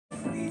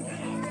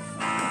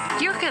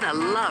You're gonna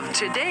love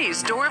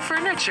today's Door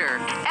Furniture.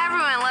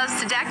 Everyone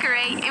loves to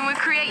decorate and would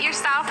create your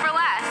style for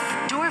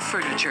less. Door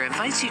Furniture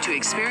invites you to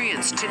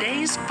experience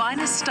today's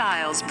finest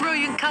styles,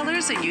 brilliant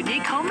colors, and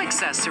unique home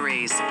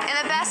accessories. And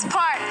the best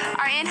part,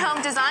 our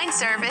in-home design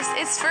service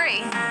is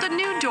free. The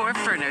new Door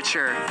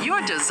Furniture,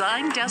 your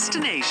design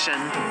destination.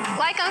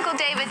 Like Uncle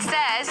David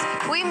says,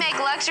 we make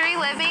luxury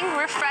living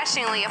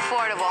refreshingly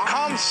affordable.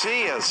 Come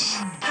see us.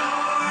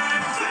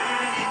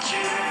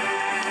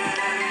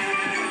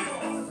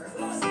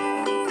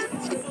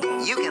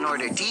 You can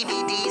order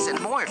DVDs and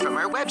more from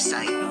our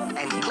website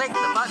and click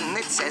the button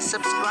that says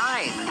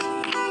subscribe.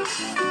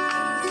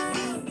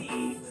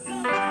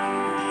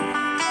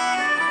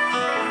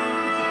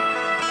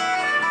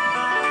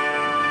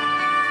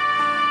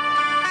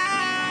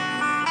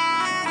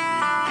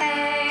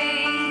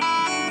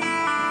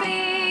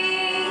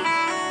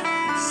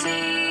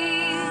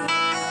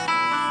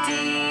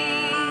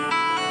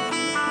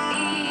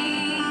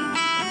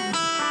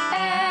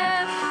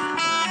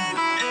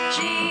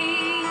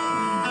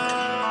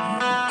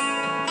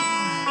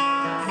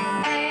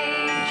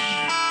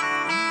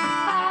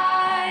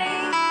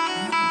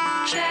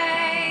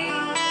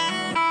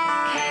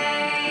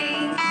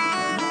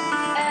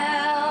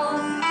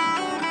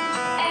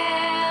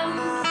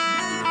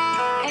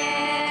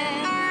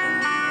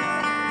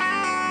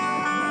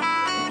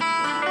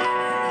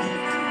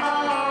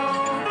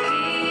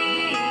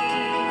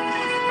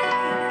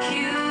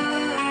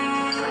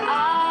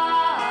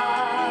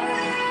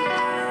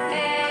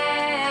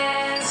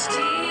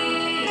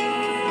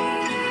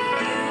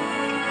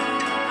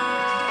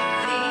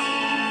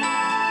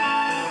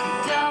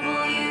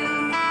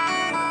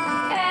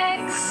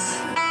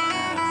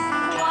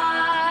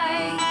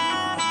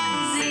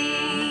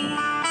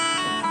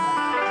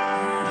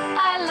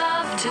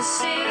 To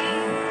sing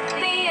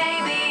the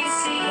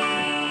ABC.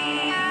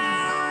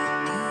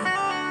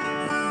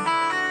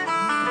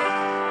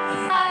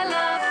 I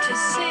love to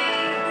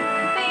sing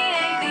the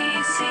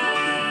ABC.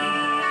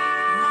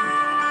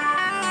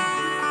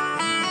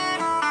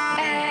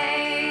 A,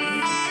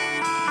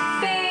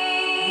 B,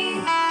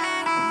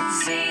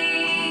 C,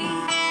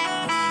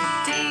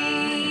 D,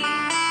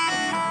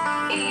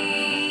 E,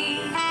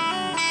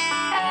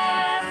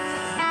 F,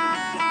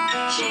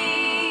 G.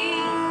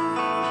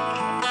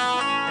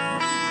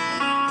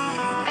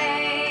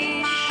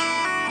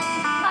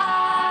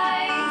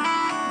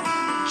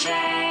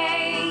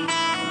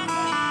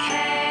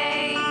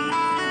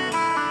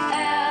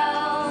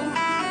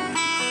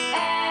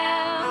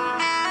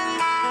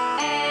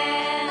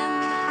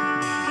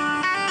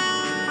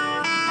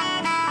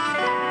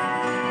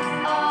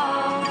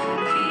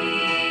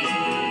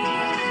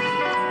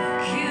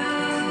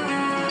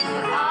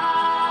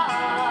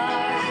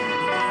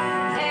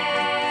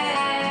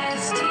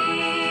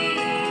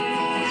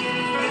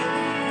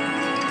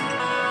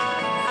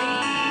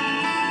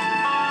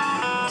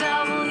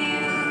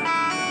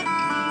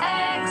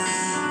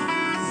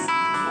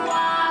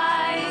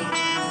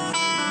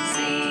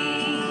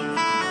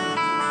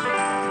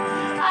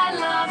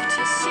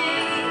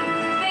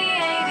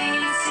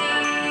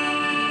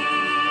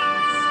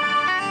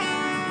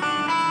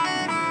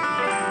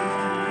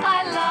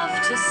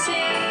 To sing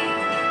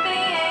the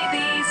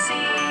ABC.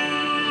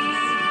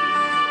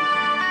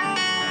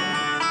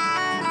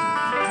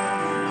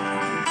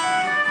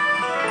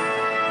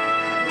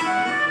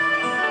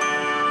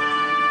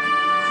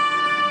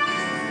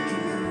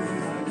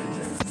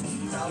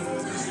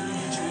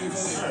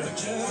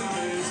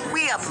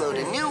 We upload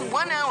a new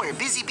 1-hour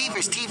Busy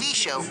Beavers TV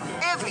show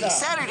every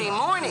Saturday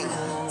morning.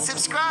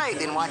 Subscribe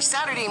and watch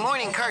Saturday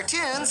morning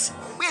cartoons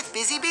with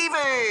Busy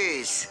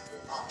Beavers.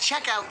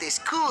 Check out this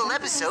cool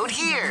episode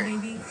here.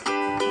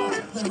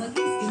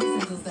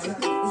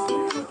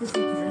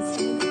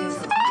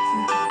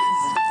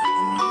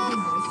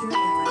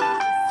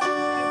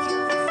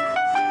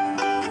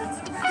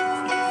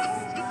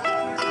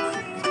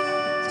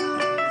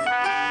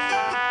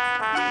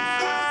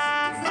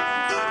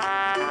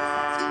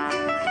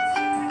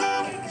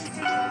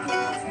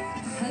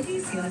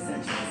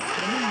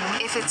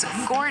 If it's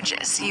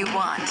gorgeous you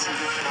want,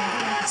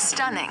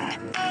 stunning,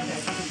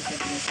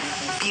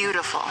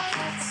 beautiful,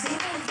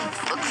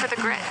 look for the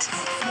grit.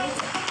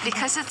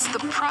 Because it's the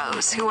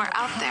pros who are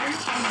out there,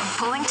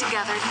 pulling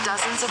together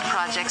dozens of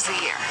projects a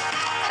year,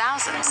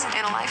 thousands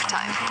in a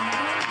lifetime.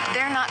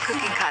 They're not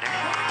cookie cutter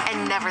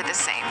and never the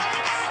same.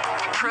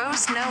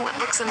 Pros know what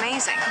looks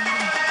amazing,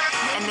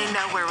 and they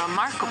know where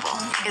remarkable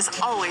is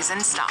always in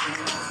stock.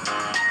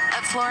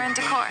 At Floor &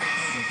 Decor.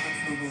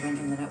 Get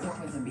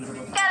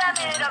a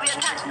minute of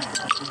your time.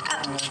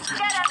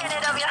 Get a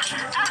minute of your